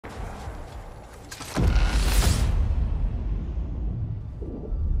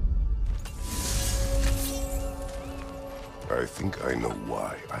think I know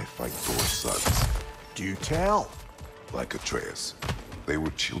why I fight Thor's sons. Do tell. Like Atreus, they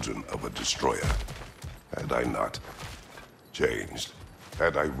were children of a destroyer. Had I not changed,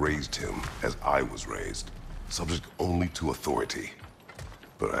 had I raised him as I was raised, subject only to authority,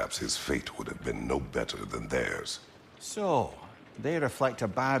 perhaps his fate would have been no better than theirs. So, they reflect a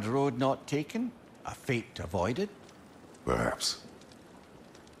bad road not taken? A fate avoided? Perhaps.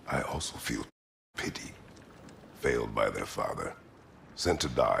 I also feel pity. Failed by their father, sent to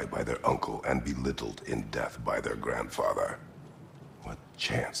die by their uncle, and belittled in death by their grandfather. What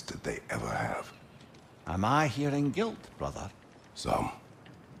chance did they ever have? Am I hearing guilt, brother? Some.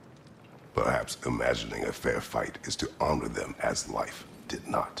 Perhaps imagining a fair fight is to honor them as life did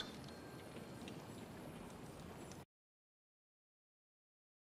not.